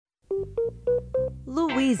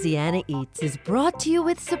Louisiana Eats is brought to you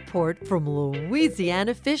with support from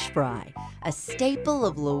Louisiana Fish Fry, a staple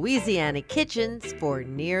of Louisiana kitchens for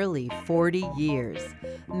nearly 40 years.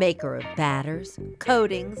 Maker of batters,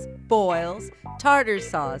 coatings, boils, tartar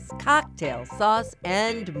sauce, cocktail sauce,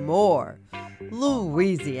 and more.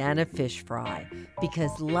 Louisiana Fish Fry,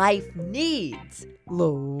 because life needs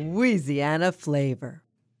Louisiana flavor.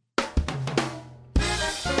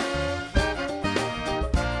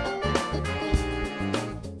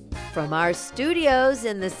 From our studios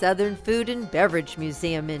in the Southern Food and Beverage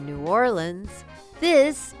Museum in New Orleans,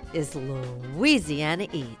 this is Louisiana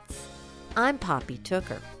Eats. I'm Poppy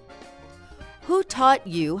Tooker. Who taught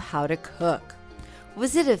you how to cook?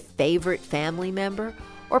 Was it a favorite family member,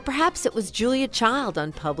 or perhaps it was Julia Child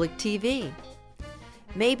on public TV?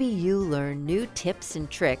 Maybe you learn new tips and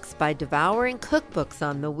tricks by devouring cookbooks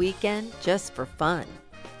on the weekend just for fun.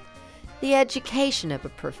 The education of a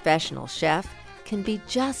professional chef can be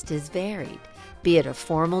just as varied, be it a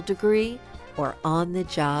formal degree or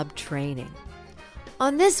on-the-job training.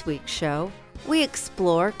 On this week's show, we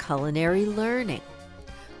explore culinary learning.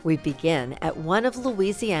 We begin at one of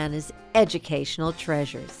Louisiana's educational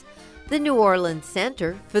treasures, the New Orleans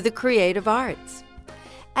Center for the Creative Arts.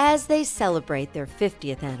 As they celebrate their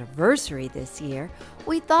 50th anniversary this year,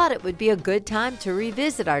 we thought it would be a good time to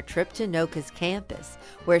revisit our trip to NOCCA's campus,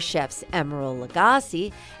 where chefs Emeril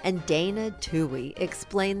Lagasse and Dana Tuohy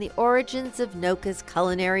explain the origins of NOCCA's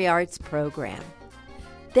Culinary Arts program.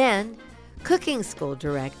 Then, Cooking School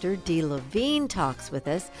Director Dee Lavigne talks with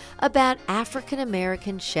us about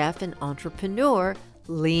African-American chef and entrepreneur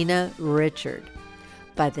Lena Richard.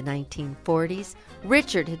 By the 1940s,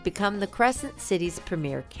 Richard had become the Crescent City's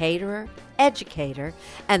premier caterer, educator,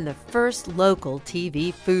 and the first local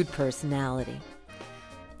TV food personality.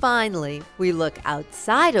 Finally, we look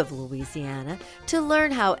outside of Louisiana to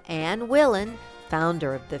learn how Anne Willan,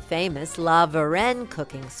 founder of the famous Varenne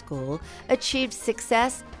Cooking School, achieved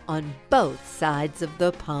success on both sides of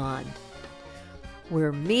the pond.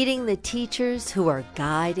 We're meeting the teachers who are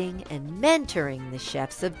guiding and mentoring the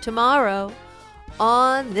chefs of tomorrow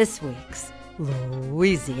on this week's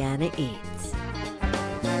Louisiana Eats.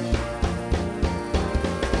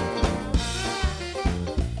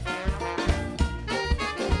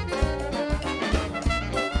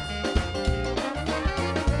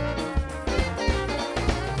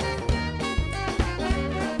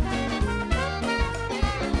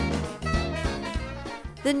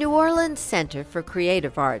 The New Orleans Center for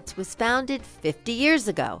Creative Arts was founded 50 years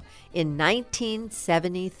ago in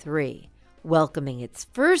 1973. Welcoming its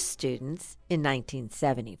first students in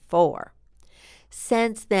 1974.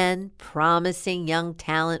 Since then, promising young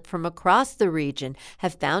talent from across the region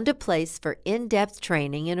have found a place for in-depth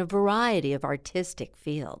training in a variety of artistic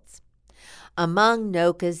fields. Among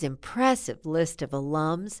NOCCA's impressive list of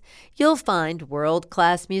alums, you'll find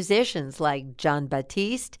world-class musicians like John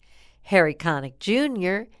Batiste, Harry Connick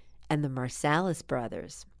Jr., and the Marsalis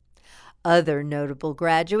brothers. Other notable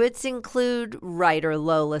graduates include writer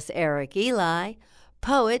Lolis Eric Eli,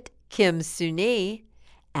 poet Kim Suni,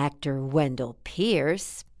 actor Wendell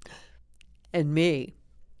Pierce, and me.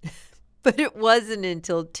 But it wasn't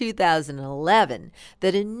until 2011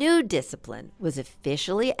 that a new discipline was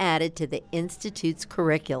officially added to the Institute's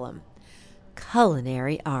curriculum,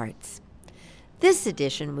 Culinary Arts. This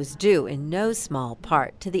addition was due in no small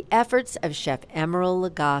part to the efforts of Chef Emeril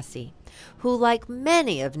Lagasse, who, like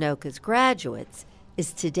many of NOCCA's graduates,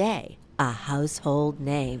 is today a household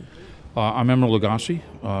name. I'm Emeril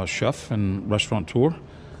Lagasse, chef and restaurateur.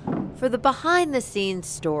 For the behind-the-scenes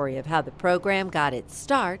story of how the program got its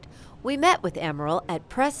start, we met with Emeril at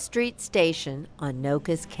Press Street Station on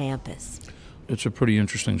NOCCA's campus. It's a pretty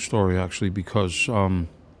interesting story, actually, because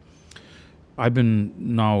I've been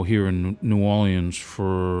now here in New Orleans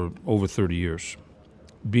for over 30 years.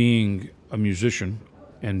 Being a musician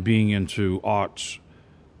and being into arts,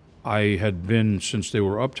 I had been, since they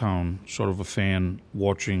were uptown, sort of a fan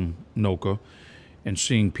watching NOCCA and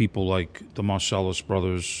seeing people like the Marsalis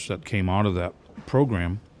brothers that came out of that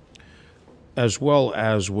program, as well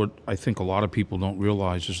as what I think a lot of people don't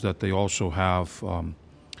realize is that they also have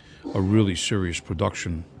a really serious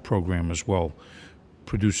production program as well,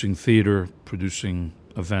 producing theater, producing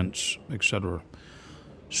events, etc.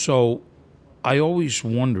 So I always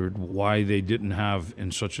wondered why they didn't have,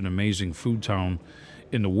 in such an amazing food town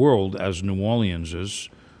in the world as New Orleans is,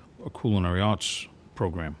 a culinary arts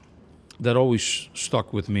program. That always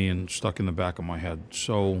stuck with me and stuck in the back of my head.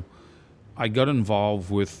 So I got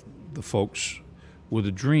involved with the folks with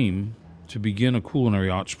a dream to begin a culinary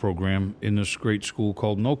arts program in this great school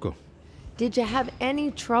called NOCCA. Did you have any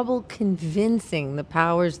trouble convincing the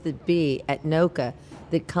powers that be at NOCCA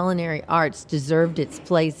that culinary arts deserved its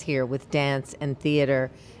place here with dance and theater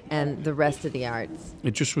and the rest of the arts?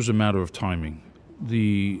 It just was a matter of timing.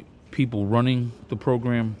 The people running the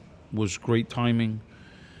program was great timing,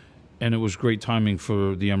 and it was great timing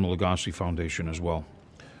for the Emeril Lagasse Foundation as well,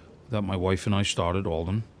 that my wife and I started,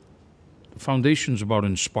 Alden. The foundation's about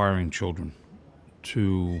inspiring children,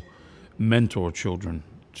 to mentor children,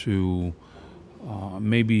 to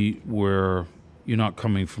maybe where you're not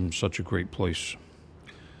coming from such a great place.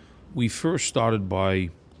 We first started by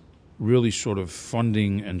really sort of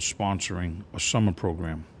funding and sponsoring a summer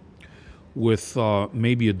program with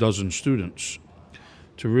maybe a dozen students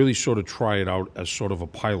to really sort of try it out as sort of a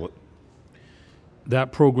pilot.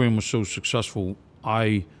 That program was so successful,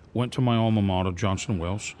 I went to my alma mater, Johnson &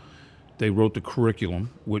 Wales. They wrote the curriculum,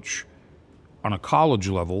 which on a college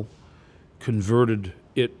level converted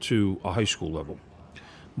it to a high school level.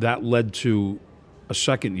 That led to a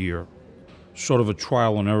second year, sort of a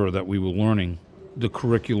trial and error that we were learning the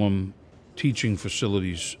curriculum, teaching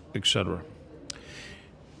facilities, etc.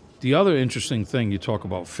 The other interesting thing, you talk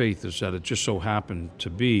about faith, is that it just so happened to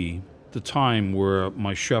be the time where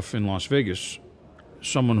my chef in Las Vegas,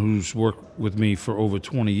 someone who's worked with me for over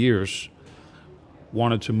 20 years,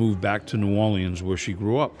 wanted to move back to New Orleans where she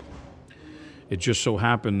grew up. It just so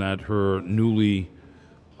happened that her newly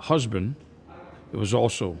husband, it was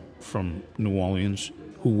also from New Orleans,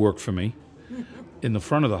 who worked for me in the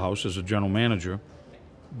front of the house as a general manager.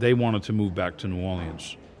 They wanted to move back to New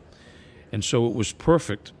Orleans. And so it was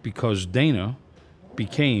perfect because Dana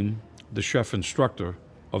became the chef instructor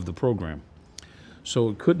of the program. So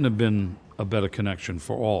it couldn't have been a better connection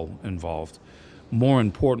for all involved. More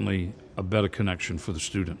importantly, a better connection for the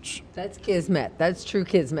students. That's kismet. That's true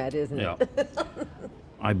kismet, isn't it? Yeah.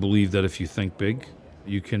 I believe that if you think big,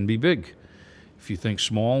 you can be big. If you think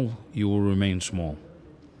small, you will remain small.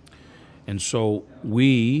 And so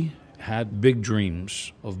we had big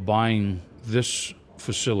dreams of buying this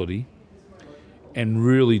facility and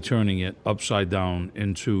really turning it upside down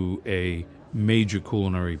into a major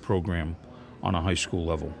culinary program on a high school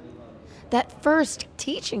level. That first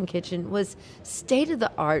teaching kitchen was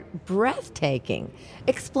state-of-the-art, breathtaking.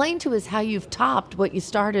 Explain to us how you've topped what you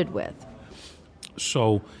started with.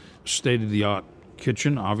 So, state-of-the-art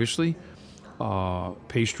kitchen, obviously,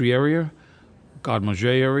 pastry area, garde manger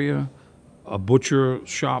area, a butcher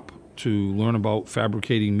shop to learn about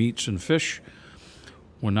fabricating meats and fish.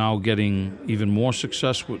 We're now getting even more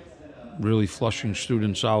success with really flushing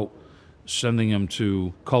students out, sending them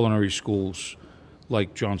to culinary schools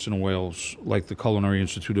like Johnson & Wales, like the Culinary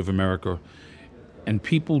Institute of America. And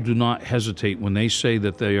people do not hesitate when they say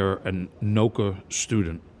that they are a NOCCA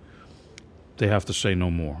student. They have to say no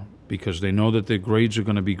more because they know that their grades are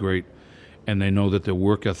going to be great, and they know that their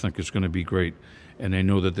work ethic is going to be great, and they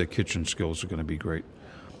know that their kitchen skills are going to be great.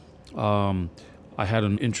 I had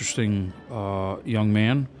an interesting young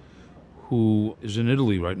man who is in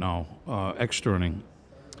Italy right now, externing.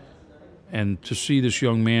 And to see this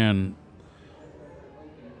young man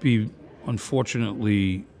be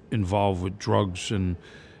unfortunately involved with drugs and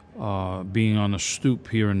being on a stoop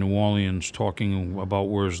here in New Orleans talking about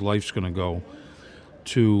where his life's going to go,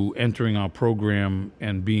 to entering our program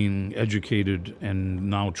and being educated and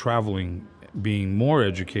now traveling, being more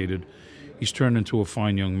educated, he's turned into a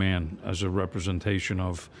fine young man as a representation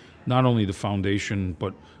of not only the foundation,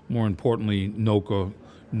 but more importantly, NOCCA,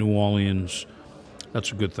 New Orleans.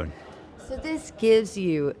 That's a good thing. So this gives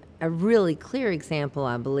you a really clear example,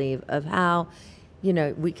 I believe, of how,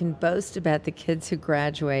 we can boast about the kids who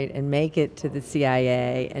graduate and make it to the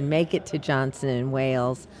CIA and make it to Johnson &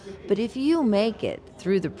 Wales. But if you make it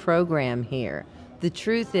through the program here, the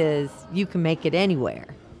truth is you can make it anywhere.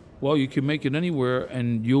 Well, you can make it anywhere,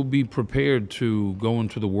 and you'll be prepared to go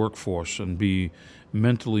into the workforce and be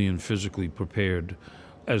mentally and physically prepared,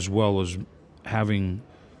 as well as having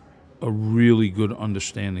a really good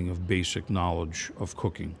understanding of basic knowledge of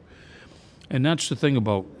cooking. And that's the thing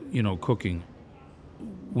about, cooking.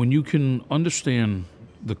 When you can understand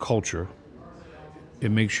the culture,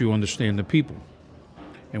 it makes you understand the people.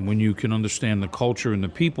 And when you can understand the culture and the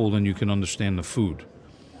people, then you can understand the food.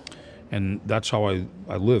 And that's how I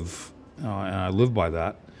live, and I live by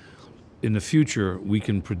that. In the future, we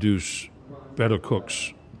can produce better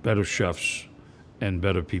cooks, better chefs, and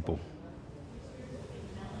better people.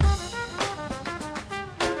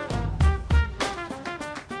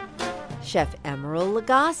 Chef Emeril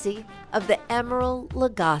Lagasse of the Emeril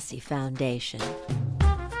Lagasse Foundation.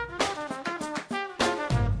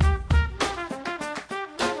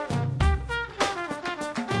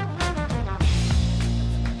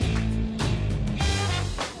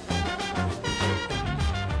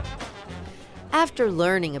 After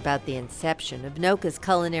learning about the inception of NOCCA's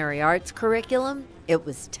Culinary Arts curriculum, it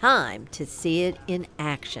was time to see it in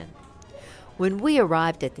action. When we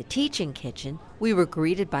arrived at the teaching kitchen, we were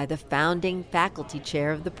greeted by the founding faculty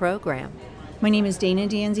chair of the program. My name is Dana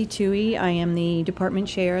Tuohy. I am the department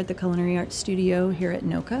chair at the Culinary Arts studio here at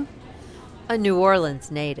NOCCA. A New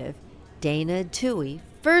Orleans native, Dana Tuohy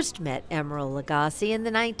first met Emeril Lagasse in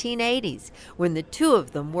the 1980s when the two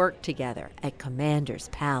of them worked together at Commander's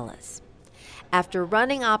Palace. After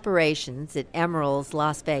running operations at Emeril's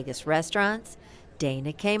Las Vegas restaurants,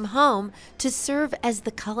 Dana came home to serve as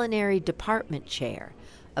the culinary department chair,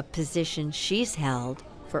 a position she's held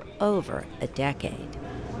for over a decade.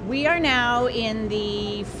 We are now in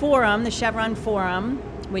the Forum, the Chevron Forum,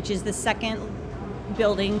 which is the second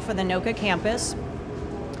building for the NOCCA campus.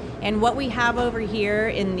 And what we have over here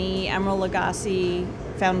in the Emeril Lagasse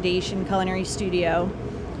Foundation Culinary Studio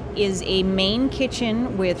is a main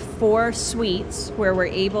kitchen with 4 suites where we're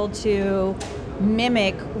able to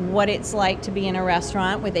mimic what it's like to be in a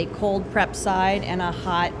restaurant with a cold prep side and a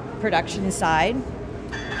hot production side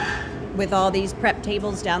with all these prep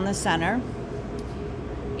tables down the center.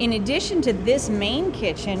 In addition to this main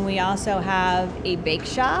kitchen, we also have a bake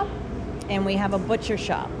shop and we have a butcher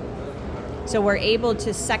shop. So we're able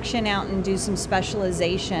to section out and do some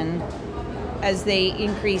specialization. As they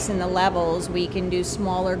increase in the levels, we can do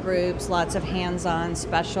smaller groups, lots of hands-on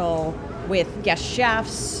special with guest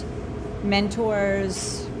chefs,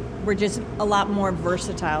 mentors. We're just a lot more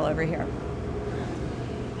versatile over here.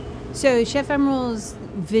 So Chef Emeril's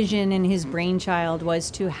vision and his brainchild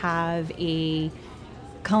was to have a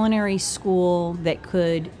culinary school that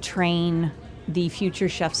could train the future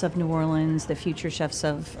chefs of New Orleans, the future chefs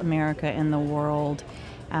of America and the world.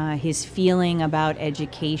 His feeling about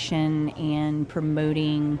education and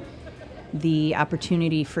promoting the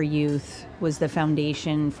opportunity for youth was the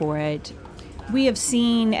foundation for it. We have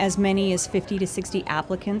seen as many as 50 to 60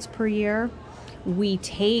 applicants per year. We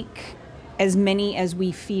take as many as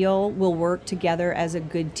we feel will work together as a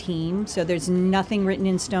good team. So there's nothing written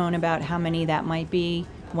in stone about how many that might be.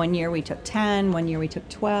 One year we took 10, one year we took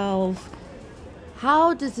 12.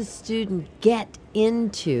 How does a student get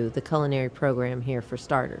into the culinary program here, for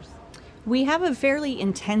starters? We have a fairly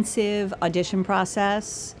intensive audition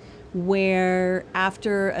process where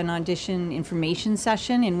after an audition information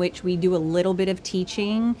session in which we do a little bit of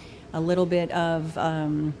teaching, a little bit of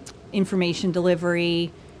information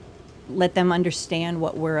delivery, let them understand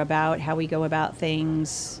what we're about, how we go about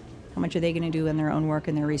things, how much are they going to do in their own work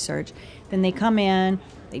and their research. Then they come in,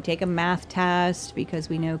 they take a math test because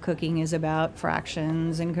we know cooking is about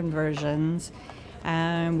fractions and conversions.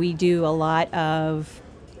 We do a lot of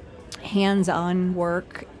hands-on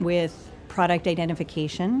work with product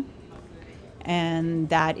identification, and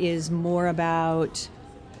that is more about,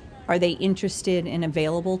 are they interested and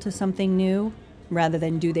available to something new rather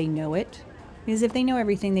than do they know it? Because if they know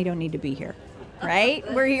everything, they don't need to be here, right?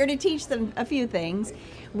 We're here to teach them a few things.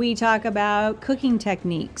 We talk about cooking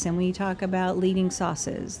techniques and we talk about leading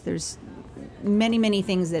sauces. There's many, many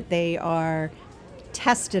things that they are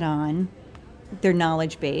tested on, their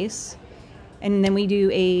knowledge base. And then we do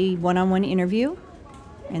a one-on-one interview,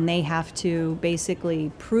 and they have to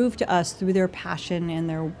basically prove to us through their passion and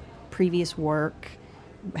their previous work,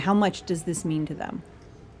 how much does this mean to them?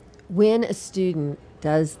 When a student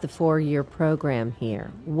does the 4-year program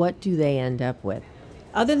here, what do they end up with?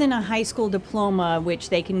 Other than a high school diploma, which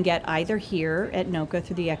they can get either here at NOCCA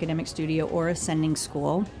through the academic studio or ascending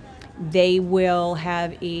school, they will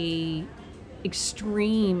have a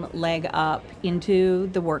extreme leg up into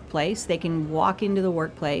the workplace. They can walk into the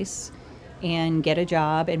workplace and get a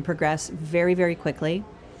job and progress very, very quickly.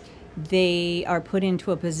 They are put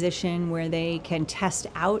into a position where they can test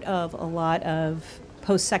out of a lot of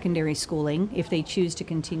post-secondary schooling if they choose to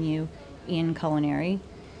continue in culinary.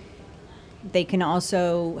 They can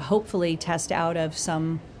also hopefully test out of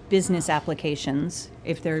some business applications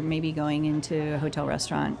if they're maybe going into hotel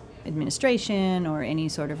restaurant administration or any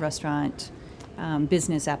sort of restaurant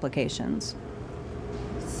business applications.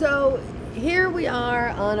 So here we are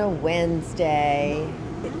on a Wednesday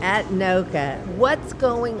at NOCCA. What's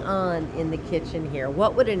going on in the kitchen here?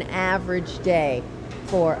 What would an average day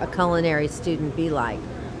for a culinary student be like?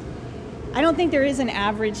 I don't think there is an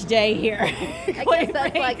average day here.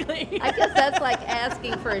 I guess that's like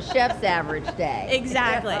asking for a chef's average day.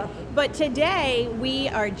 Exactly. But today we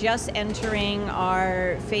are just entering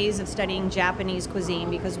our phase of studying Japanese cuisine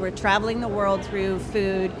because we're traveling the world through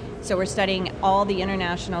food. So we're studying all the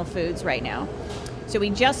international foods right now. So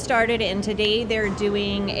we just started, and today they're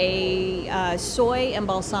doing a soy and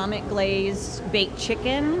balsamic glazed baked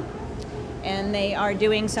chicken And they are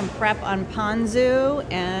doing some prep on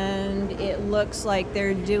ponzu, and it looks like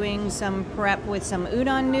they're doing some prep with some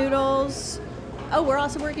udon noodles. Oh, we're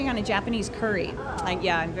also working on a Japanese curry.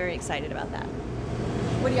 I'm very excited about that.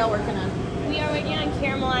 What are y'all working on? We are working on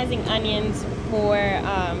caramelizing onions for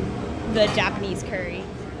the Japanese curry.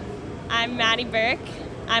 I'm Maddie Burke.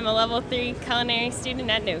 I'm a level 3 culinary student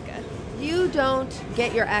at NOCCA. You don't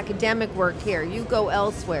get your academic work here. You go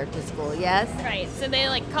elsewhere to school, yes? Right, so they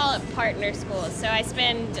call it partner school. So I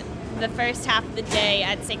spend the first half of the day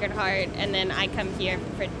at Sacred Heart, and then I come here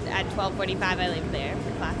at 12:45. I live there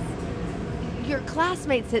for class. Your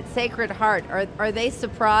classmates at Sacred Heart, are they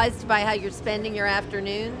surprised by how you're spending your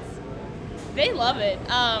afternoons? They love it,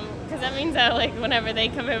 because that means that whenever they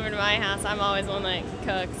come over to my house, I'm always one that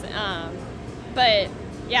cooks. But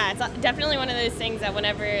yeah, it's definitely one of those things that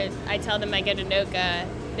whenever I tell them I go to NOCCA,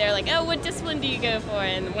 they're like, oh, what discipline do you go for?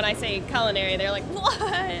 And when I say culinary, they're like, what?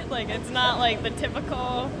 It's not the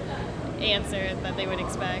typical answer that they would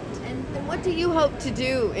expect. And what do you hope to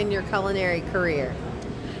do in your culinary career?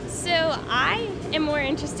 So I am more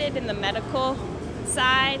interested in the medical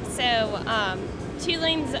side. So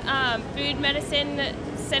Tulane's Food Medicine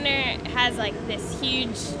Center has this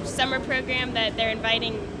huge summer program that they're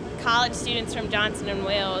inviting college students from Johnson &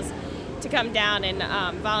 Wales to come down and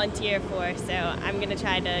volunteer for. So I'm going to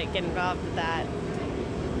try to get involved with that.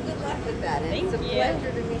 Good luck with that. Thank It's a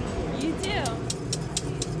pleasure to meet you. You too.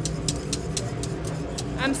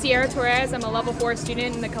 I'm Sierra Torres. I'm a level 4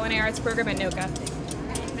 student in the Culinary Arts program at NOCCA.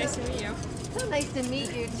 Nice to meet you. So nice to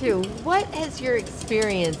meet you too. What has your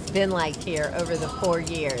experience been like here over the 4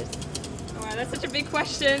 years? Wow, that's such a big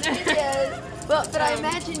question. Yes. Well, but I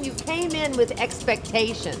imagine you came in with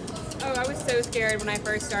expectations. Oh, I was so scared when I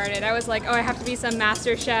first started. I was like, oh, I have to be some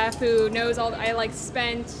master chef who knows all. I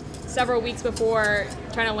spent several weeks before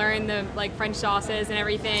trying to learn the French sauces and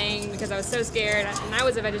everything because I was so scared. And I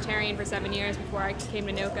was a vegetarian for 7 years before I came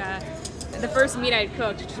to NOCCA. The first meat I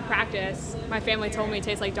cooked to practice, my family told me it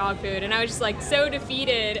tastes like dog food, and I was just so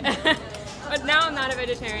defeated. But now I'm not a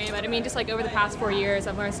vegetarian. But I mean, just over the past 4 years,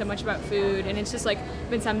 I've learned so much about food, and it's just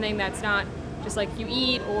been something that's not just you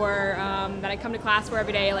eat or that I come to class for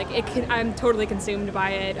every day. I'm totally consumed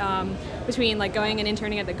by it. Between going and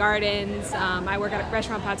interning at the gardens, I work at a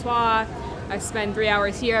restaurant patois. I spend 3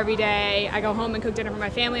 hours here every day. I go home and cook dinner for my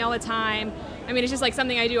family all the time. I mean, it's just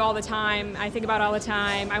something I do all the time. I think about all the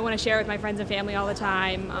time. I want to share with my friends and family all the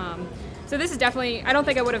time. So this is definitely, I don't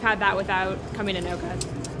think I would have had that without coming to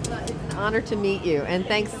NOCCA. Well, it's an honor to meet you, and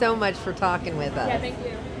thanks so much for talking with us. Yeah, thank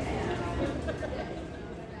you.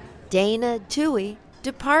 Dana Tuohy,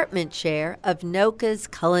 Department Chair of NOCCA's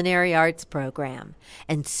Culinary Arts Program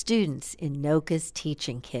and students in NOCCA's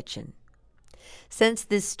Teaching Kitchen. Since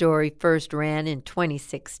this story first ran in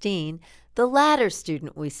 2016, the latter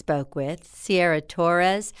student we spoke with, Sierra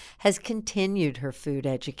Torres, has continued her food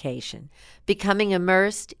education, becoming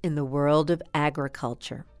immersed in the world of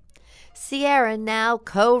agriculture. Sierra now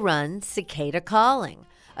co-runs Cicada Calling,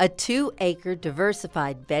 a 2-acre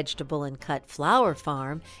diversified vegetable and cut flower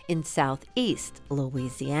farm in southeast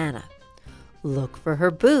Louisiana. Look for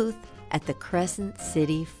her booth at the Crescent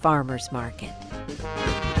City Farmers Market.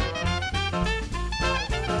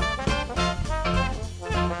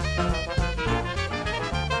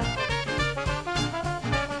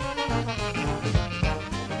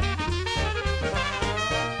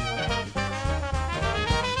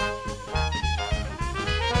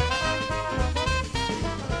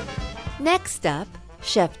 Next up,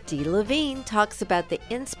 Chef Dee Lavigne talks about the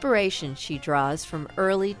inspiration she draws from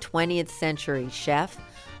early 20th century chef,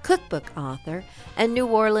 cookbook author, and New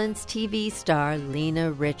Orleans TV star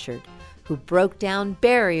Lena Richard, who broke down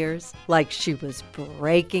barriers like she was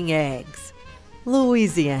breaking eggs.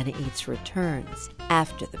 Louisiana Eats returns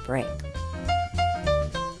after the break.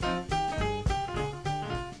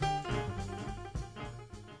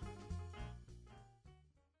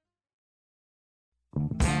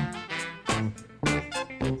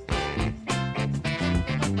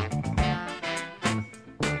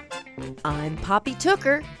 I'm Poppy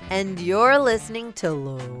Tooker, and you're listening to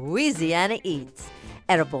Louisiana Eats,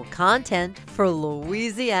 edible content for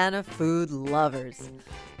Louisiana food lovers.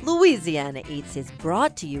 Louisiana Eats is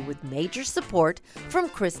brought to you with major support from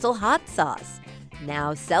Crystal Hot Sauce,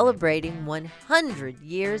 now celebrating 100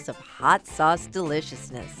 years of hot sauce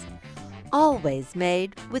deliciousness. Always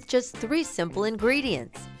made with just 3 simple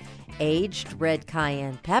ingredients: aged red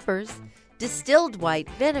cayenne peppers, distilled white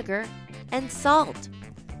vinegar, and salt.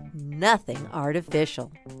 Nothing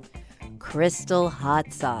artificial. Crystal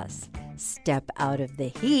Hot Sauce. Step out of the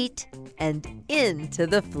heat and into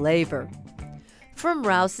the flavor. from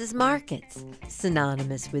Rouse's Markets,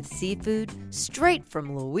 synonymous with seafood straight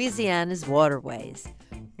from Louisiana's waterways.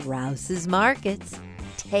 Rouse's Markets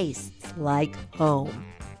tastes like home.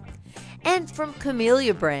 And from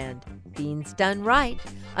Camellia Brand, beans done right,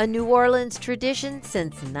 a New Orleans tradition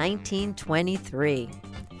since 1923.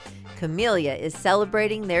 Camellia is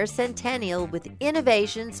celebrating their centennial with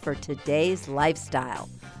innovations for today's lifestyle.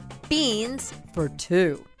 Beans for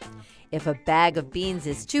two. If a bag of beans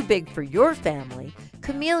is too big for your family,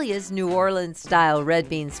 Camellia's New Orleans-style red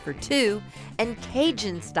beans for two and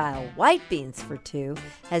Cajun-style white beans for two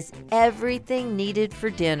has everything needed for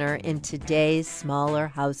dinner in today's smaller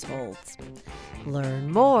households.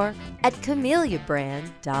 Learn more at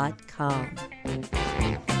CameliaBrand.com.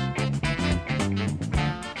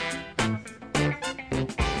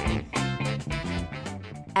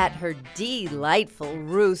 At her delightful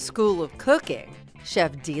Roux School of Cooking,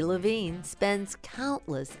 Chef Dee Lavigne spends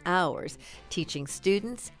countless hours teaching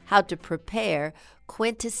students how to prepare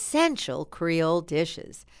quintessential Creole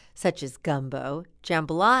dishes, such as gumbo,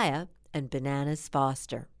 jambalaya, and bananas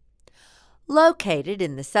Foster. Located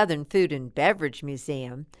in the Southern Food and Beverage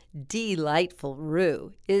Museum, Delightful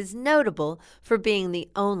Roux is notable for being the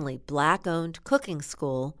only Black-owned cooking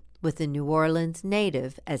school with a New Orleans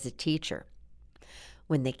native as a teacher.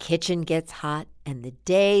 When the kitchen gets hot and the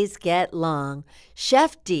days get long,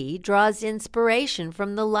 Chef Dee draws inspiration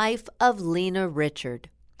from the life of Lena Richard.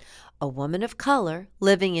 A woman of color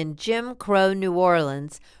living in Jim Crow, New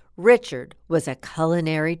Orleans, Richard was a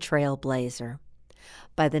culinary trailblazer.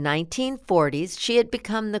 By the 1940s, she had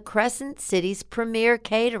become the Crescent City's premier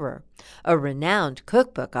caterer, a renowned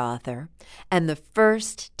cookbook author, and the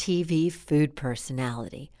first TV food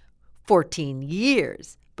personality, 14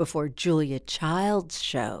 years before Julia Child's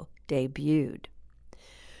show debuted.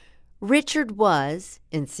 Richard was,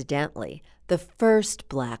 incidentally, the first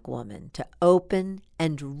Black woman to open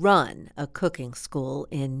and run a cooking school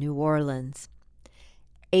in New Orleans.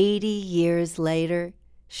 80 years later,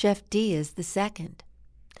 Chef Dee is the second.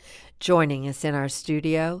 Joining us in our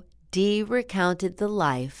studio, Dee recounted the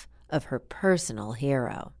life of her personal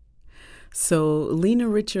hero. So Lena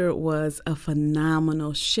Richard was a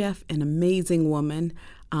phenomenal chef, an amazing woman.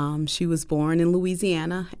 She was born in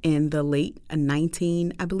Louisiana in the late I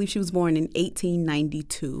believe she was born in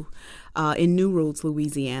 1892 in New Roads,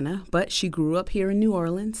 Louisiana. But she grew up here in New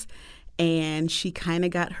Orleans, and she kind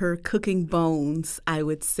of got her cooking bones, I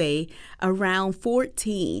would say, around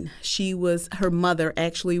 14. Her mother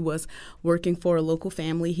actually was working for a local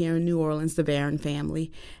family here in New Orleans, the Varenne family.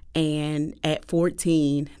 And at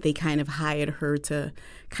 14, they kind of hired her to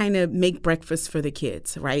kind of make breakfast for the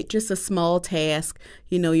kids, right? Just a small task.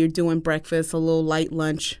 You're doing breakfast, a little light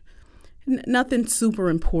lunch, nothing super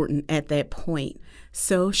important at that point.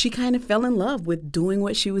 So she kind of fell in love with doing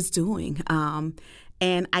what she was doing.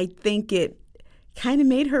 And I think it kind of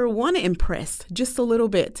made her want to impress just a little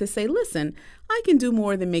bit to say, listen, I can do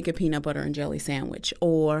more than make a peanut butter and jelly sandwich,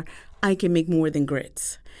 or I can make more than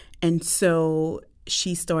grits. And so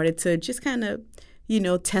she started to just kind of,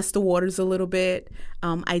 test the waters a little bit.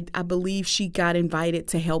 I believe she got invited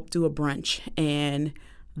to help do a brunch, and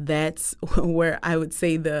that's where I would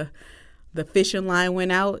say the fishing line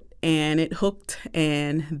went out and it hooked,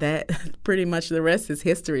 and that pretty much the rest is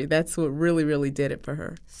history. That's what really, really did it for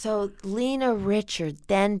her. So Lena Richard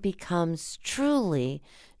then becomes truly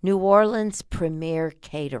New Orleans' premier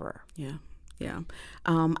caterer. Yeah.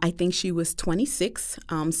 I think she was 26,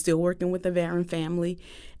 still working with the Varenne family,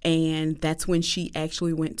 and that's when she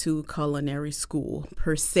actually went to culinary school,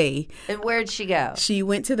 per se. And where'd she go? She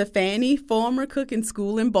went to the Fannie Farmer Cooking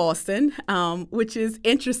School in Boston, which is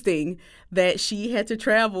interesting that she had to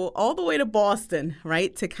travel all the way to Boston,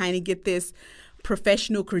 right, to kind of get this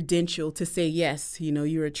professional credential to say, yes,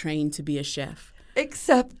 you're trained to be a chef.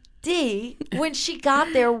 Except Dee, when she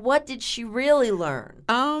got there, what did she really learn?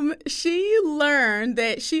 She learned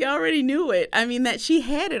that she already knew it. I mean, that she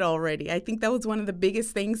had it already. I think that was one of the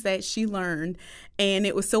biggest things that she learned. And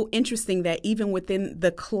it was so interesting that even within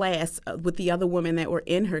the class, with the other women that were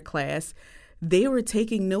in her class, they were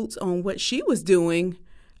taking notes on what she was doing.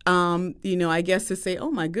 I guess to say,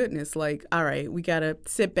 oh my goodness, like, all right, we got to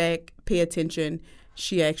sit back, pay attention.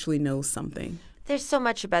 She actually knows something. There's so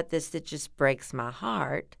much about this that just breaks my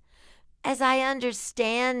heart. As I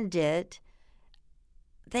understand it,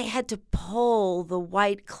 they had to poll the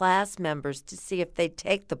white class members to see if they'd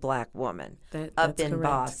take the Black woman up in correct.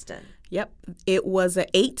 Boston. Yep. It was an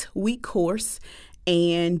 8-week course,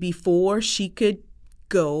 and before she could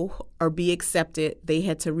go or be accepted, they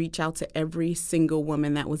had to reach out to every single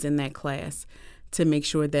woman that was in that class to make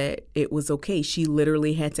sure that it was okay. She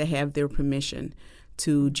literally had to have their permission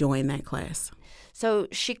to join that class. So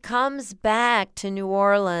she comes back to New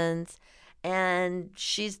Orleans, and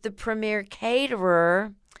she's the premier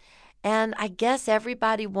caterer. And I guess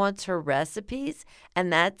everybody wants her recipes,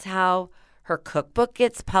 and that's how her cookbook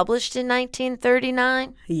gets published in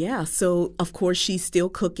 1939. Yeah, so of course she's still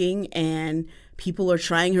cooking, and people are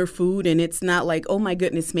trying her food, and it's not like, oh my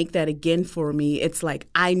goodness, make that again for me. It's like,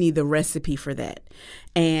 I need the recipe for that.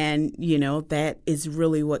 And, that is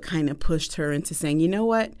really what kind of pushed her into saying, you know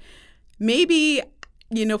what, maybe,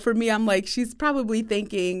 for me, I'm like, she's probably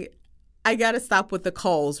thinking, I got to stop with the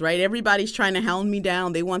calls, right? Everybody's trying to hound me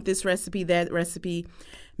down. They want this recipe, that recipe.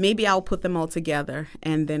 Maybe I'll put them all together.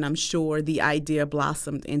 And then I'm sure the idea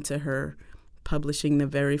blossomed into her publishing the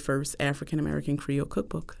very first African-American Creole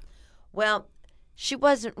cookbook. Well, she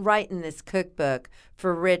wasn't writing this cookbook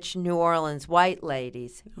for rich New Orleans white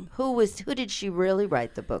ladies. Who did she really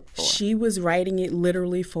write the book for? She was writing it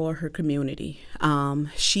literally for her community.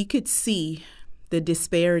 She could see the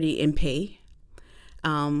disparity in pay.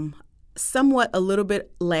 Somewhat a little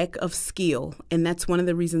bit lack of skill, and that's one of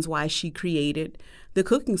the reasons why she created the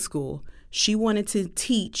cooking school. She wanted to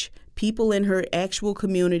teach people in her actual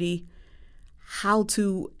community how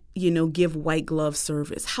to, give white glove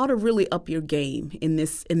service, how to really up your game in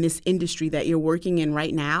this industry that you're working in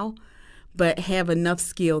right now, but have enough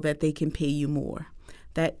skill that they can pay you more.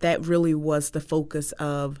 That really was the focus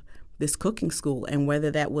of this cooking school. And whether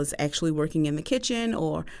that was actually working in the kitchen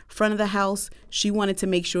or front of the house, she wanted to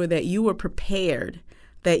make sure that you were prepared,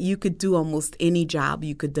 that you could do almost any job,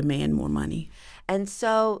 you could demand more money. And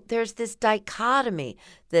so there's this dichotomy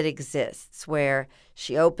that exists where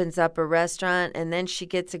she opens up a restaurant and then she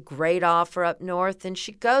gets a great offer up north and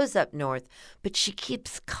she goes up north, but she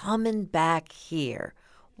keeps coming back here.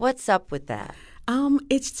 What's up with that?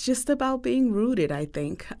 It's just about being rooted, I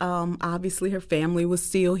think. Obviously, her family was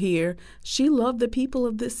still here. She loved the people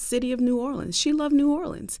of this city of New Orleans. She loved New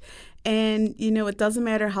Orleans. And, it doesn't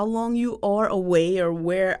matter how long you are away or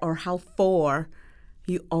where or how far,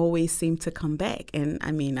 you always seem to come back. And,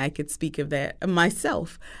 I could speak of that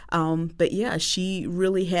myself. But, yeah, she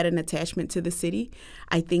really had an attachment to the city.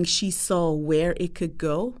 I think she saw where it could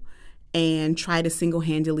go and try to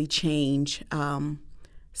single-handedly change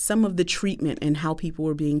some of the treatment and how people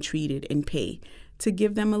were being treated and paid to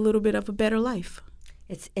give them a little bit of a better life.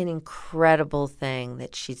 It's an incredible thing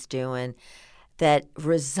that she's doing that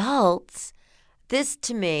results. This,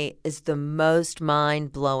 to me, is the most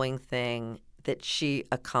mind-blowing thing that she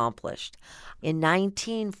accomplished. In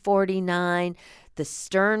 1949, the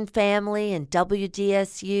Stern family and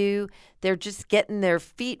WDSU, they're just getting their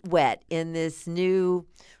feet wet in this new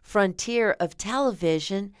frontier of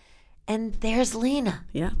television. And there's Lena.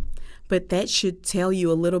 Yeah. But that should tell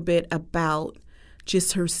you a little bit about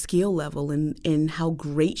just her skill level and how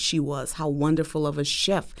great she was, how wonderful of a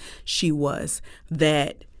chef she was,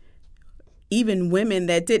 that even women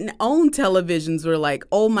that didn't own televisions were like,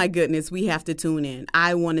 oh, my goodness, we have to tune in.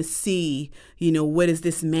 I want to see, what is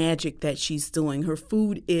this magic that she's doing? Her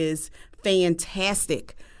food is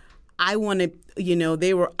fantastic. I want to,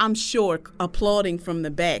 they were, I'm sure, applauding from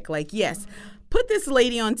the back, like, yes, put this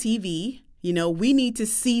lady on TV. We need to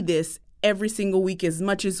see this every single week as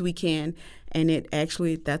much as we can. And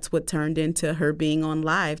that's what turned into her being on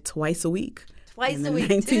live twice a week. Twice a week,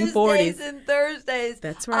 1940s. Tuesdays and Thursdays.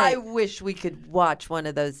 That's right. I wish we could watch one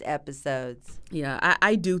of those episodes. Yeah,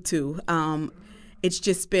 I do too. It's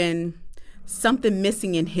just been something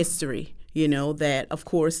missing in history, that, of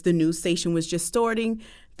course, the news station was just starting.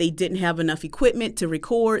 They didn't have enough equipment to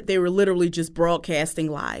record. They were literally just broadcasting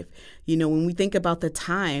live. When we think about the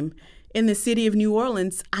time in the city of New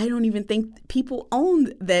Orleans, I don't even think people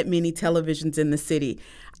owned that many televisions in the city.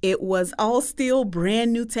 It was all still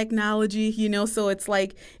brand new technology, so it's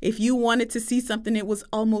like if you wanted to see something, it was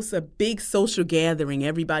almost a big social gathering.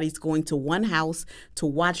 Everybody's going to one house to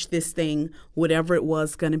watch this thing, whatever it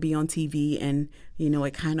was going to be on TV. And,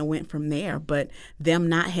 it kind of went from there. But them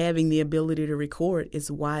not having the ability to record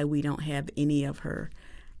is why we don't have any of her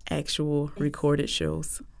actual recorded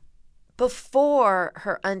shows. Before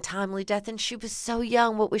her untimely death, and she was so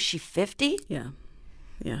young, what was she, 50?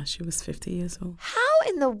 Yeah, she was 50 years old. How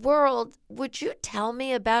in the world would you tell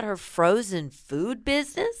me about her frozen food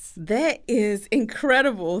business? That is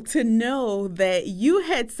incredible to know that you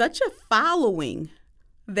had such a following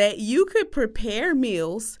that you could prepare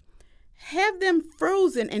meals, have them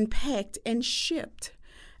frozen and packed and shipped.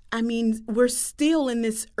 We're still in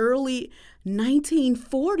this early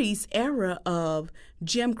 1940s era of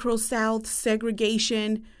Jim Crow South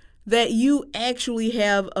segregation, that you actually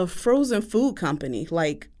have a frozen food company.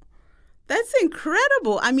 Like, that's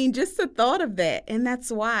incredible. Just the thought of that. And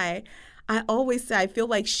that's why I always say I feel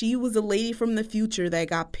like she was a lady from the future that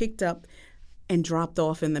got picked up and dropped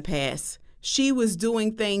off in the past. She was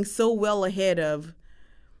doing things so well ahead of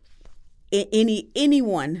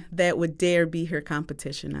anyone that would dare be her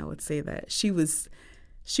competition. I would say that she was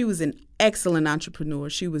an excellent entrepreneur.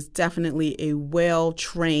 She was definitely a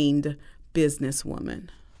well-trained businesswoman.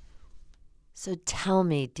 So tell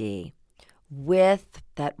me, Dee, with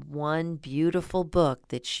that one beautiful book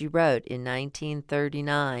that she wrote in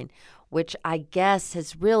 1939, which I guess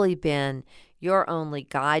has really been your only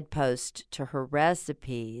guidepost to her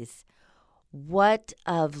recipes, what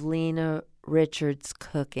of Lena Richard's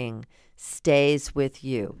cooking stays with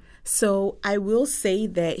you? So I will say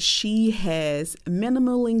that she has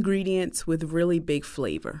minimal ingredients with really big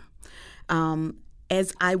flavor.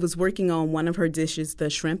 As I was working on one of her dishes, the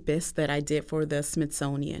shrimp bisque that I did for the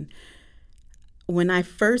Smithsonian, when I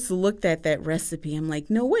first looked at that recipe, I'm like,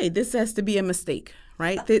 no way, this has to be a mistake,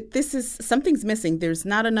 right? Something's missing. There's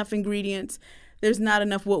not enough ingredients. There's not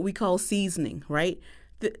enough what we call seasoning, right?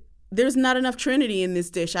 There's not enough Trinity in this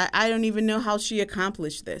dish. I don't even know how she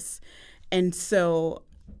accomplished this. And so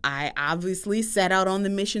I obviously set out on the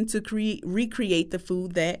mission to recreate the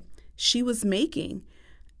food that she was making,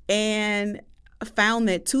 and found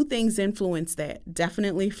that two things influence that.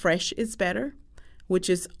 Definitely fresh is better, which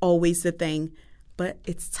is always the thing, but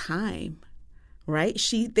it's time, right?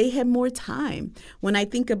 They had more time. When I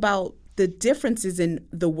think about the differences in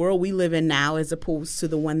the world we live in now as opposed to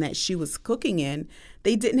the one that she was cooking in,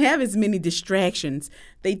 they didn't have as many distractions.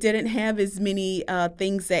 They didn't have as many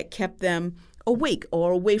things that kept them awake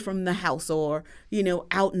or away from the house or,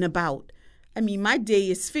 out and about. I mean, my day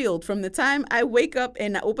is filled. From the time I wake up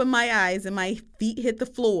and I open my eyes and my feet hit the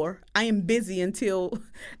floor, I am busy until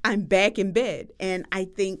I'm back in bed. And I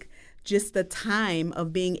think just the time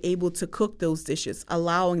of being able to cook those dishes,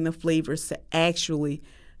 allowing the flavors to actually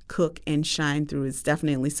cook and shine through, is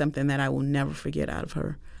definitely something that I will never forget out of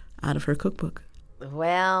her cookbook.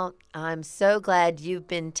 Well, I'm so glad you've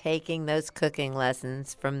been taking those cooking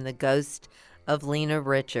lessons from the ghost of Lena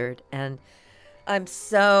Richard, and I'm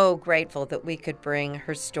so grateful that we could bring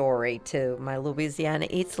her story to my Louisiana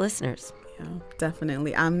Eats listeners. Yeah,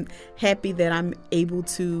 definitely. I'm happy that I'm able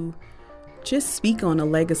to just speak on a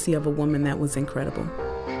legacy of a woman that was incredible.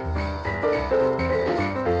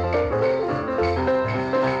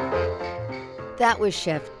 That was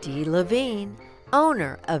Chef Dee Lavigne,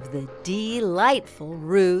 owner of the delightful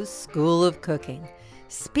Ruse School of Cooking,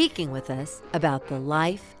 speaking with us about the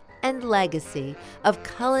life and legacy of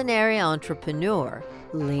culinary entrepreneur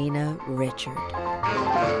Lena Richard.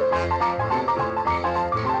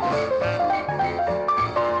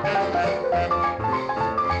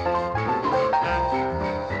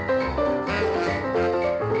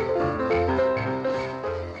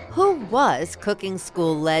 Who was cooking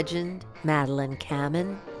school legend Madeline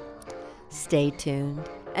Kamen? Stay tuned,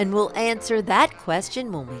 and we'll answer that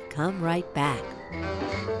question when we come right back.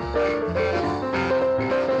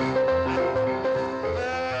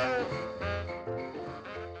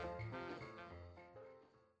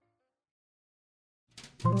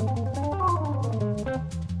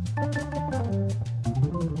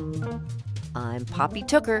 I'm Poppy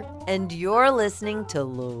Tooker, and you're listening to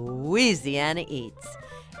Louisiana Eats,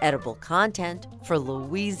 edible content for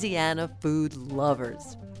Louisiana food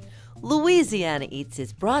lovers. Louisiana Eats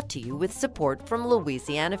is brought to you with support from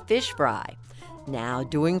Louisiana Fish Fry, now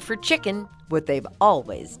doing for chicken what they've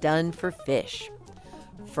always done for fish.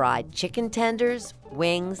 Fried chicken tenders,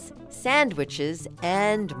 wings, sandwiches,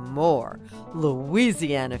 and more.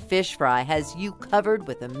 Louisiana Fish Fry has you covered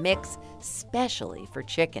with a mix specially for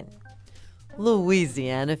chicken.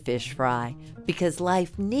 Louisiana Fish Fry, because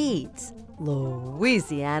life needs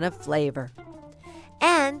Louisiana flavor.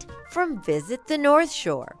 And from Visit the North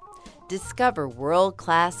Shore. Discover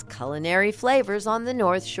world-class culinary flavors on the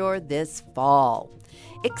North Shore this fall.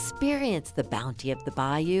 Experience the bounty of the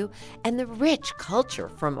bayou and the rich culture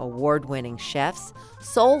from award-winning chefs,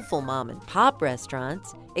 soulful mom-and-pop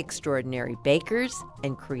restaurants, extraordinary bakers,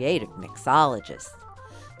 and creative mixologists.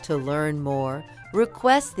 To learn more,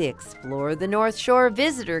 request the Explore the North Shore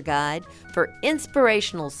Visitor Guide for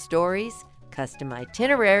inspirational stories, custom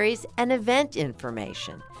itineraries, and event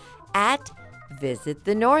information at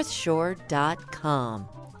visitthenorthshore.com.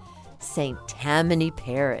 St. Tammany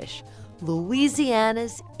Parish,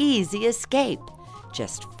 Louisiana's easy escape,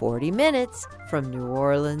 just 40 minutes from New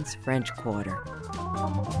Orleans' French Quarter.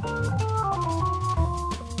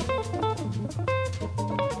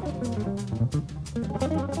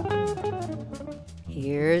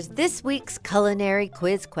 Here's this week's culinary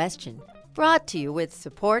quiz question, brought to you with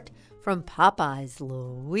support from Popeye's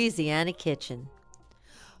Louisiana Kitchen.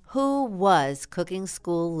 Who was cooking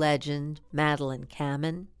school legend Madeline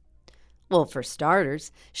Kamen? Well, for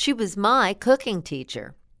starters, she was my cooking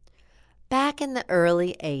teacher. Back in the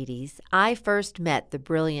early 80s, I first met the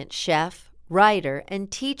brilliant chef, writer,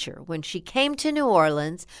 and teacher when she came to New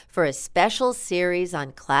Orleans for a special series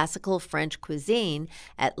on classical French cuisine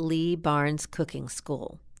at Varenne Cooking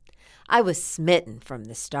School. I was smitten from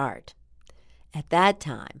the start. At that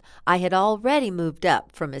time, I had already moved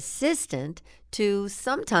up from assistant to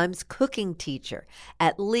sometimes cooking teacher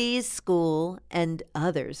at Lee's school and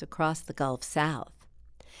others across the Gulf South.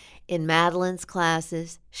 In Madeline's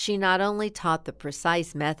classes, she not only taught the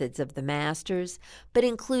precise methods of the masters, but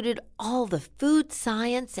included all the food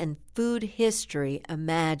science and food history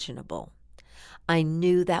imaginable. I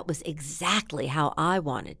knew that was exactly how I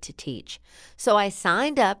wanted to teach, so I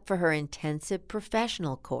signed up for her intensive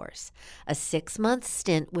professional course, a 6-month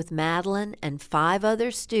stint with Madeline and 5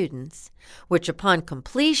 other students, which upon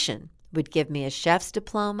completion would give me a chef's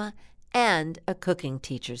diploma and a cooking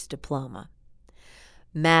teacher's diploma.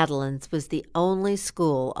 Madeline's was the only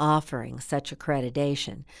school offering such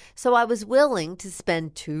accreditation, so I was willing to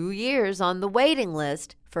spend 2 years on the waiting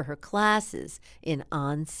list for her classes in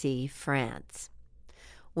Annecy, France.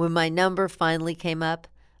 When my number finally came up,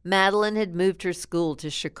 Madeline had moved her school to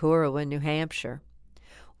Chicorowa, New Hampshire.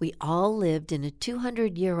 We all lived in a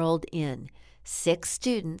 200-year-old inn, 6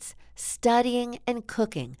 students studying and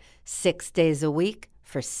cooking 6 days a week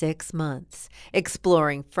for 6 months,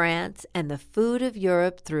 exploring France and the food of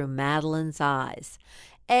Europe through Madeline's eyes.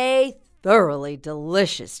 A thoroughly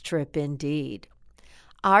delicious trip indeed.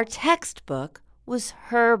 Our textbook was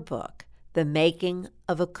her book, The Making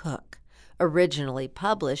of a Cook, originally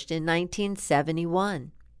published in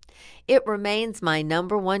 1971. It remains my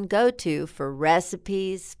 #1 go-to for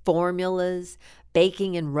recipes, formulas,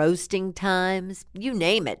 baking and roasting times, you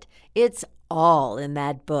name it. It's all in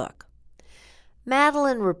that book.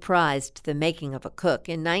 Madeline reprised The Making of a Cook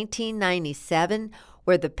in 1997,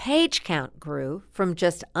 where the page count grew from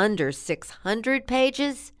just under 600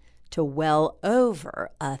 pages to well over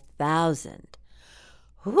 1,000.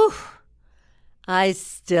 Whew! I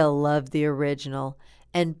still love the original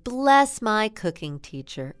and bless my cooking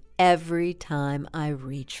teacher every time I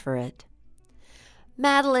reach for it.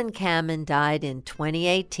 Madeline Kamen died in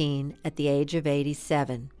 2018 at the age of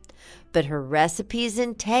 87. But her recipes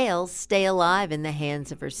and tales stay alive in the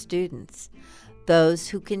hands of her students, those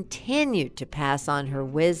who continue to pass on her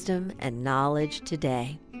wisdom and knowledge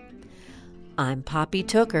today. I'm Poppy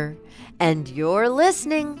Tooker, and you're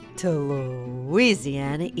listening to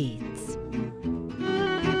Louisiana Eats.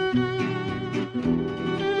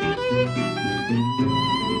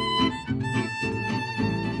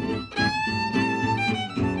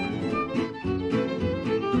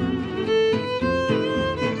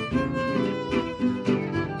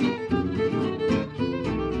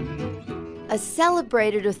 A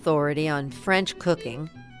celebrated authority on French cooking,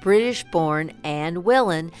 British-born Anne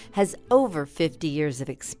Willan has over 50 years of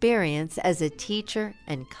experience as a teacher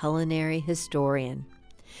and culinary historian.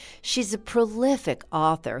 She's a prolific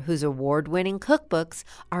author whose award-winning cookbooks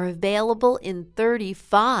are available in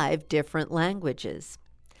 35 different languages.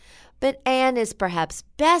 But Anne is perhaps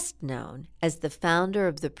best known as the founder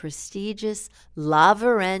of the prestigious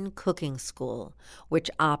Varenne Cooking School, which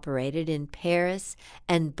operated in Paris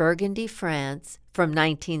and Burgundy, France from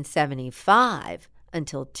 1975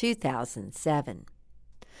 until 2007.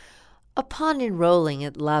 Upon enrolling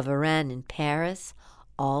at Varenne in Paris,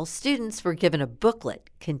 all students were given a booklet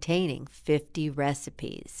containing 50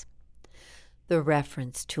 recipes. The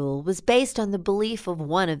reference tool was based on the belief of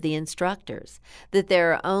one of the instructors that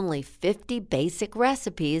there are only 50 basic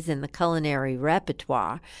recipes in the culinary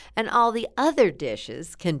repertoire, and all the other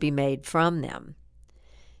dishes can be made from them.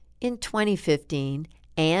 In 2015,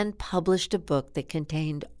 Anne published a book that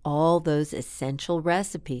contained all those essential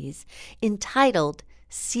recipes, entitled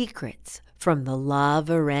Secrets from the La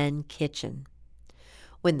Varenne Kitchen.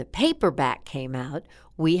 When the paperback came out,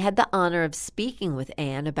 we had the honor of speaking with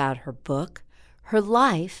Anne about her book, her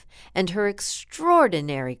life, and her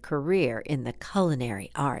extraordinary career in the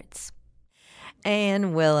culinary arts.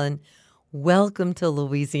 Anne Willan, welcome to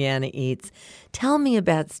Louisiana Eats. Tell me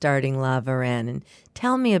about starting La Varenne, and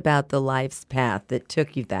tell me about the life's path that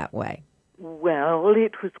took you that way. Well,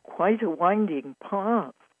 it was quite a winding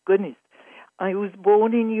path. Goodness. I was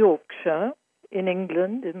born in Yorkshire, in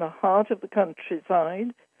England, in the heart of the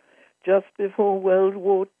countryside, just before World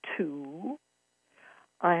War II.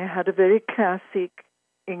 I had a very classic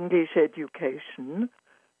English education,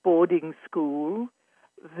 boarding school,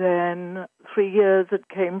 then 3 years at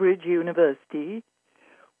Cambridge University,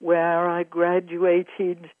 where I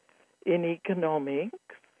graduated in economics,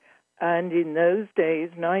 And in those days,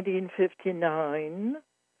 1959,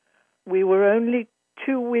 we were only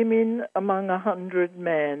 2 women among 100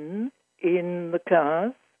 men in the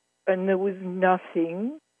class, and there was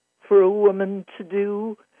nothing for a woman to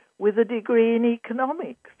do with a degree in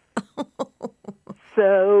economics.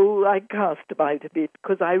 So I cast about a bit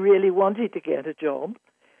because I really wanted to get a job.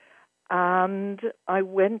 And I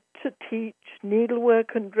went to teach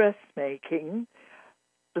needlework and dressmaking.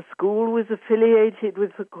 The school was affiliated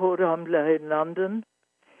with the Cordon Bleu in London.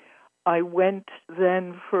 I went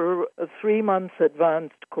then for a 3-month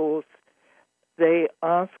advanced course. They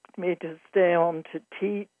asked me to stay on to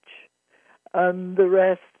teach, and the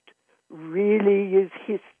rest really is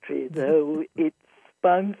history, though it's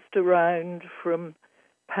bounced around from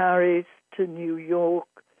Paris to New York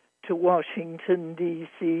to Washington,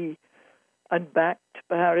 D.C., and back to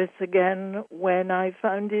Paris again when I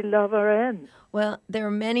founded La Varenne. Well, there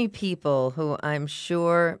are many people who I'm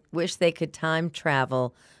sure wish they could time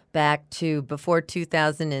travel back to before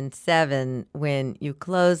 2007 when you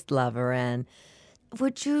closed La Varenne.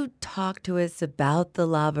 Would you talk to us about the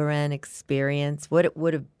La Varenne experience, what it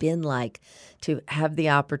would have been like to have the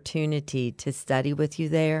opportunity to study with you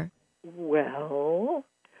there? Well,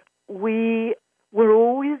 we were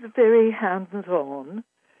always very hands-on.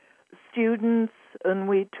 Students, and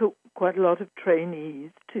we took quite a lot of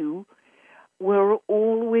trainees too, were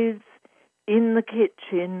always in the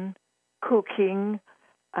kitchen cooking,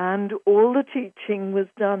 and all the teaching was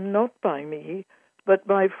done not by me, but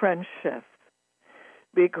by French chefs,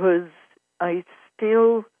 because I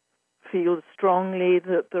still feel strongly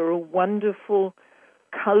that there are wonderful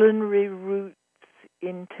culinary roots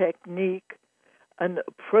in technique and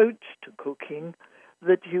approach to cooking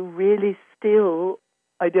that you really still,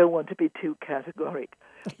 I don't want to be too categoric,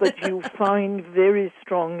 but you find very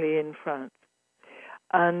strongly in France.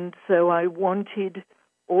 And so I wanted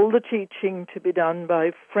all the teaching to be done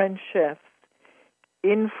by French chefs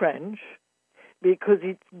in French, because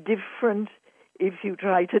it's different if you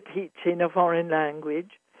try to teach in a foreign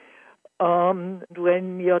language.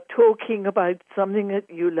 When you're talking about something that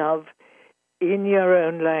you love in your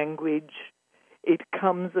own language, it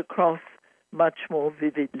comes across much more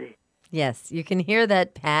vividly. Yes, you can hear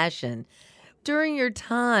that passion. During your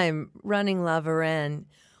time running La Varenne,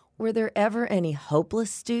 were there ever any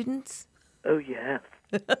hopeless students? Oh, yes.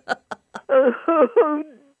 Oh,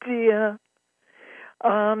 dear.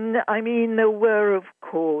 I mean, there were, of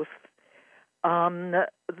course,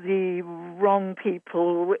 the wrong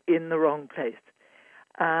people in the wrong place.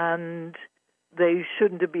 And they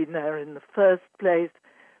shouldn't have been there in the first place.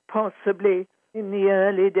 Possibly in the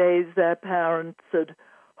early days, their parents had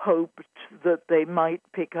hoped that they might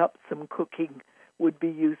pick up some cooking would be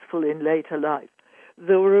useful in later life.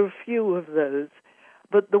 There were a few of those,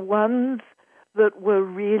 but the ones that were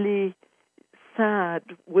really sad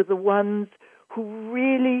were the ones who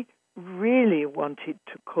really, really wanted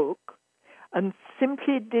to cook and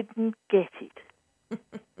simply didn't get it.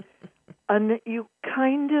 And you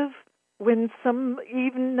kind of,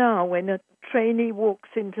 even now, when a trainee walks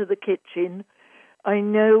into the kitchen, I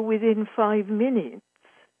know within 5 minutes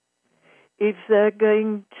if they're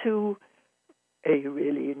going to, A,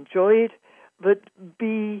 really enjoy it, but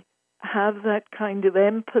B, have that kind of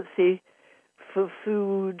empathy for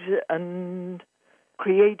food and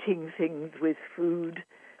creating things with food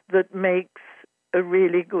that makes a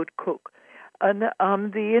really good cook. And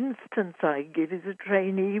the instance I give is a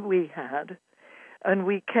trainee we had, and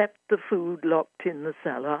we kept the food locked in the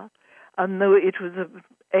cellar, and though it was an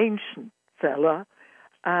ancient cellar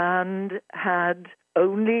and had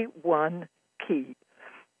only one key.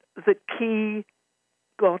 The key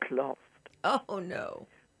got lost. Oh, no.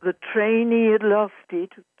 The trainee had lost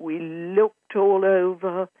it. We looked all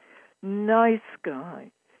over. Nice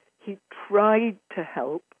guy. He tried to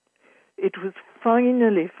help. It was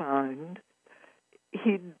finally found.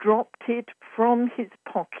 He dropped it from his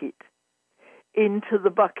pocket into the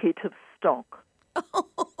bucket of stock.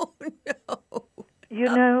 Oh, no. You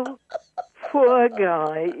know, poor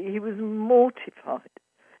guy. He was mortified.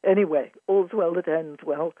 Anyway, all's well that ends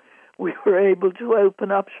well. We were able to open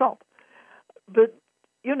up shop. But,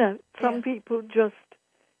 you know, some people just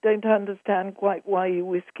don't understand quite why you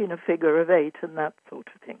whisk in a figure of 8 and that sort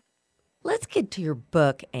of thing. Let's get to your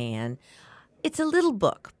book, Anne. It's a little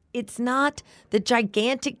book. It's not the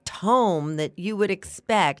gigantic tome that you would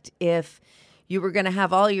expect if you were going to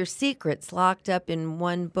have all your secrets locked up in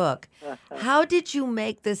one book. How did you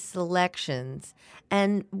make the selections,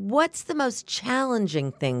 and what's the most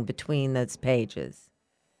challenging thing between those pages?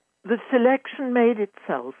 The selection made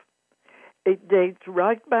itself. It dates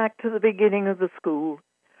right back to the beginning of the school,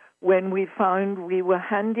 when we found we were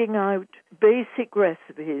handing out basic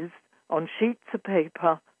recipes on sheets of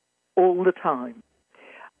paper all the time.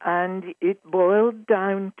 And it boiled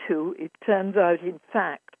down to, it turns out, in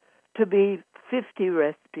fact, to be 50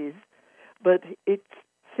 recipes, but it's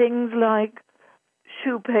things like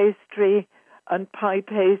choux pastry and pie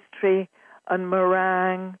pastry and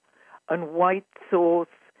meringue and white sauce.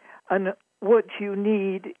 And what you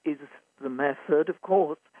need is the method, of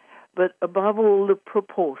course, but above all, the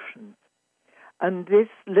proportions. And this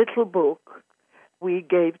little book we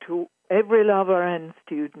gave to every La Varenne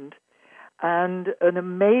student, and an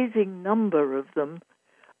amazing number of them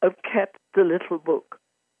have kept the little book.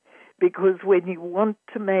 Because when you want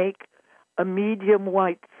to make a medium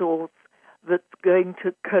white sauce that's going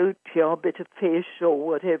to coat your bit of fish or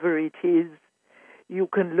whatever it is, you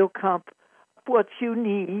can look up what you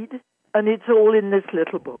need, and it's all in this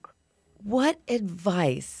little book. What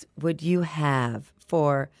advice would you have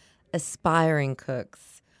for aspiring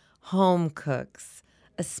cooks, home cooks,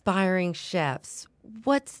 aspiring chefs?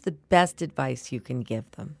 What's the best advice you can give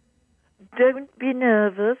them? Don't be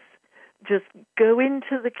nervous. Just go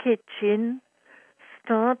into the kitchen,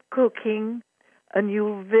 start cooking, and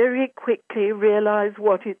you'll very quickly realize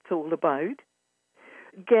what it's all about.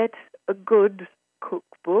 Get a good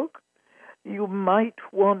cookbook. You might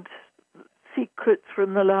want secrets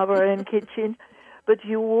from the La Varenne kitchen, but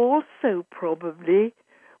you also probably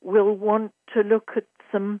will want to look at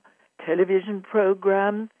some television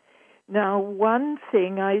programs. Now, one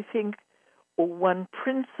thing I think, or one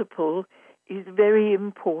principle, is very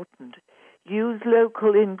important. Use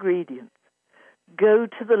local ingredients. Go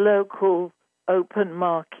to the local open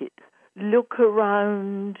market. Look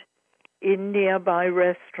around in nearby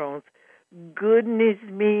restaurants. Goodness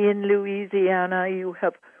me, in Louisiana, you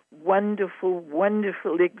have wonderful,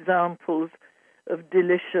 wonderful examples of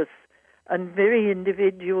delicious and very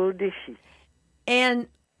individual dishes. And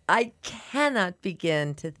I cannot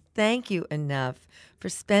begin to thank you enough for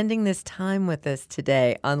spending this time with us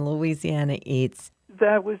today on Louisiana Eats.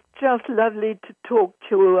 That was just lovely to talk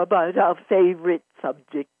to you about our favorite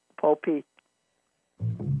subject, Poppy.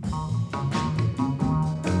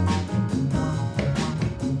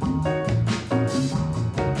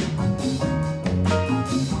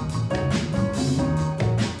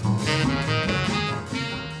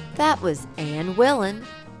 That was Anne Willan,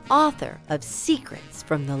 author of Secrets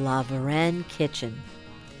from the La Varenne Kitchen.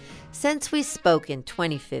 Since we spoke in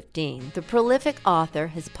 2015, the prolific author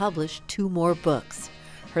has published 2 more books.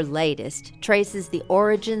 Her latest traces the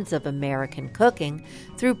origins of American cooking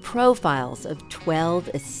through profiles of 12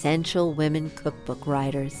 essential women cookbook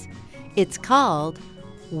writers. It's called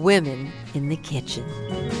Women in the Kitchen.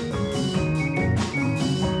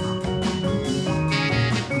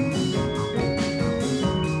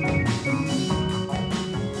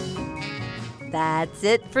 That's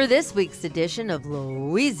it for this week's edition of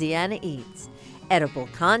Louisiana Eats. Edible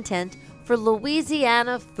content for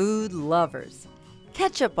Louisiana food lovers.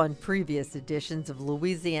 Catch up on previous editions of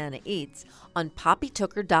Louisiana Eats on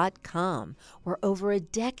poppytooker.com, where over a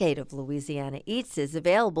decade of Louisiana Eats is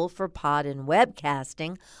available for pod and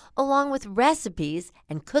webcasting, along with recipes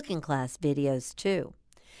and cooking class videos too.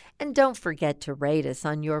 And don't forget to rate us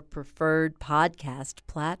on your preferred podcast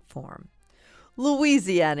platform.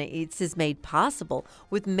 Louisiana Eats is made possible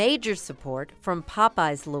with major support from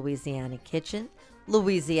Popeye's Louisiana Kitchen,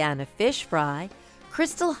 Louisiana Fish Fry,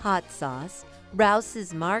 Crystal Hot Sauce,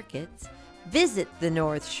 Rouse's Markets, Visit the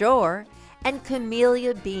North Shore, and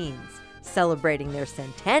Camellia Beans, celebrating their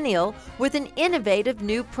centennial with an innovative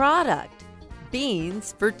new product,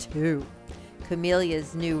 Beans for Two.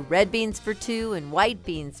 Camellia's new red beans for 2 and white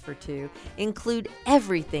beans for 2 include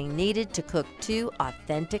everything needed to cook 2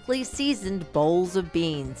 authentically seasoned bowls of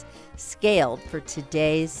beans, scaled for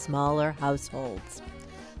today's smaller households.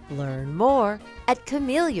 Learn more at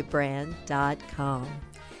CameliaBrand.com.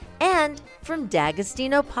 And from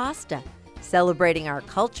D'Agostino Pasta, celebrating our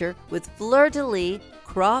culture with fleur-de-lis,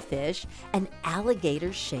 crawfish, and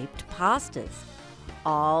alligator-shaped pastas.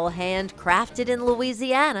 All handcrafted in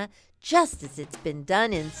Louisiana, just as it's been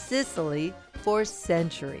done in Sicily for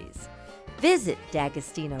centuries. Visit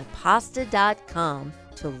d'agostinopasta.com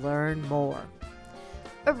to learn more.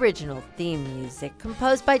 Original theme music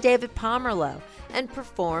composed by David Pomerleau and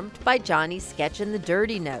performed by Johnny Sketch and the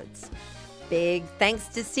Dirty Notes. Big thanks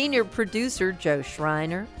to senior producer Joe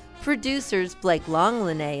Schreiner, producers Blake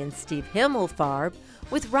Longlinay and Steve Himmelfarb,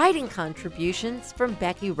 with writing contributions from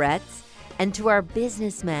Becky Retz, and to our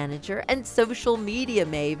business manager and social media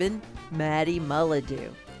maven, Maddie Mullidew.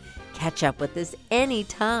 Catch up with us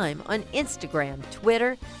anytime on Instagram,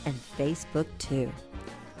 Twitter, and Facebook too.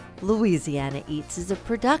 Louisiana Eats is a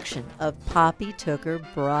production of Poppy Tooker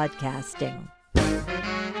Broadcasting.